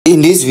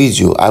In this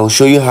video, I will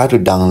show you how to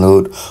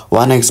download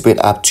OneXpert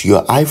app to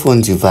your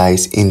iPhone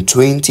device in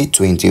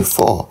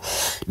 2024.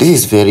 This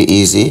is very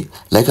easy.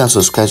 Like and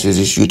subscribe to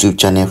this YouTube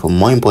channel for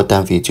more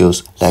important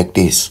videos like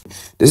this.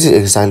 This is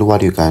exactly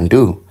what you can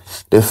do.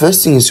 The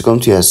first thing is to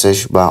come to your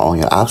search bar on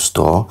your app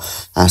store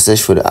and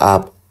search for the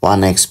app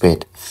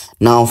OneXpert.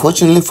 Now,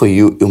 unfortunately for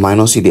you, you might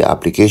not see the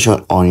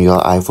application on your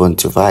iPhone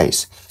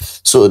device.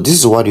 So this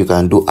is what you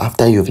can do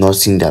after you've not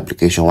seen the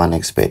application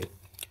OneXpert.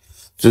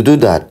 To do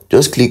that,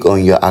 just click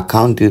on your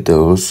account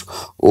details,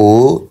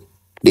 or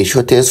the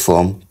shortest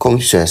form, come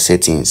to your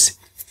settings.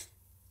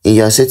 In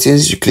your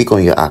settings, you click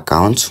on your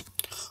account.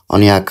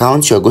 On your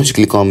account, you're going to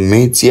click on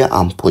media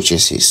and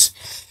purchases.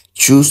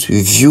 Choose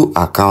view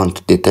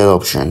account, the third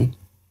option.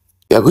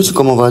 You're going to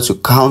come over to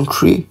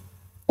country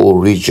or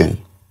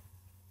region.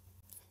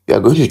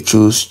 You're going to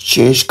choose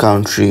change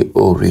country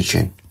or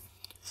region.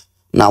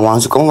 Now,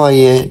 once you come over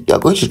here, you're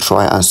going to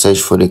try and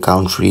search for the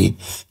country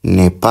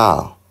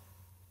Nepal.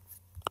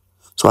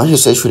 So once you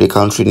search for the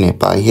country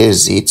Nepal,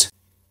 here's it.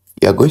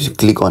 You're going to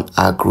click on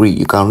agree.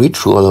 You can read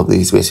through all of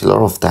this, but it's a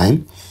lot of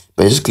time.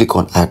 But just click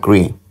on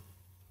agree.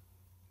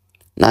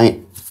 Now,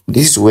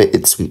 this is where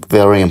it's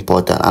very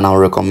important, and I'll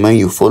recommend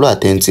you follow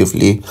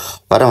attentively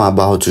what I'm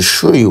about to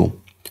show you.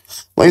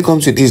 When you come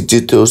to these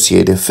details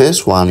here, the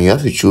first one, you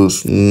have to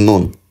choose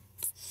none.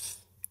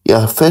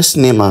 Your first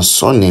name and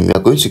surname,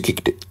 you're going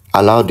to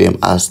allow them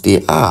as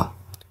they are.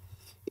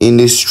 In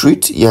the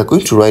street, you're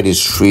going to write the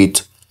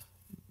street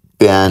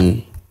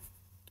Baneshwa.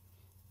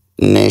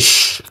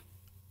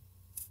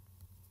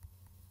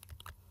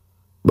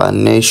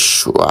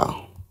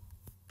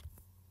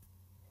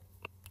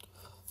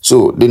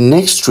 So the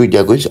next street,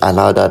 you're going to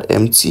allow that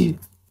empty.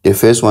 The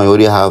first one, you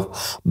already have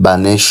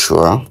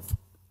Baneshwa.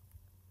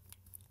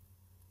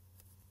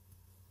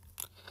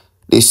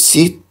 The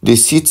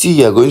city,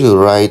 you're going to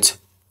write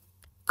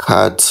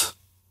Kathmandu.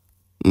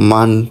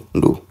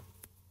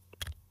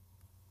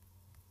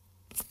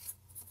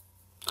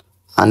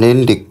 And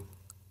then the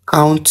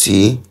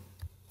county,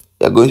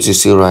 you're going to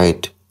say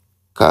right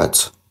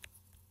Kathmandu.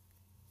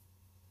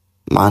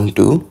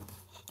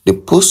 The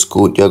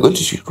postcode, you're going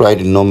to write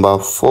the number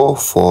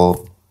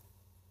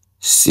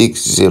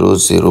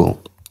 44600.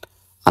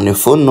 And the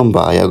phone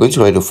number, you're going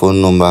to write the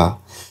phone number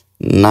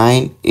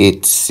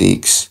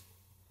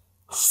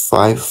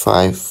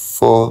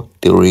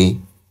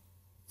 9865543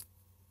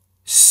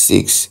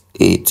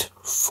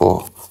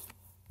 684.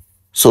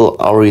 So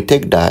I'll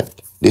retake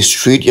that. The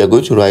street, you're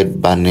going to write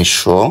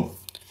Baneshwar.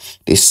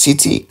 The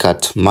city,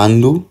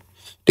 Kathmandu.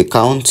 The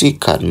county,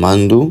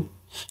 Kathmandu.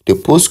 The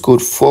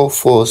postcode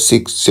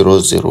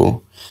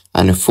 44600.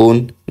 And the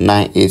phone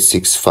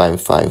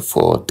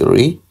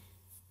 9865543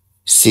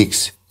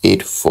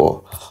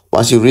 684.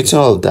 Once you've written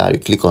all of that, you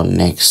click on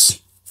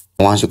next.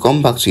 Once you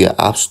come back to your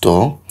app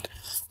store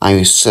and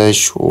you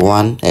search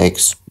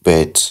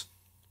OneXpert,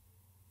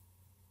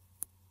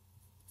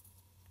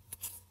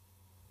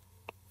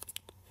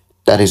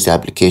 that is the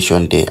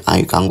application there,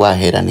 and you can go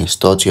ahead and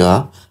install to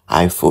your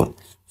iPhone.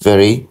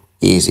 Very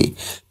easy.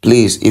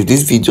 Please, if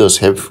this video is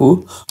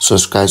helpful,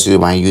 subscribe to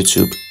my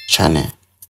YouTube channel.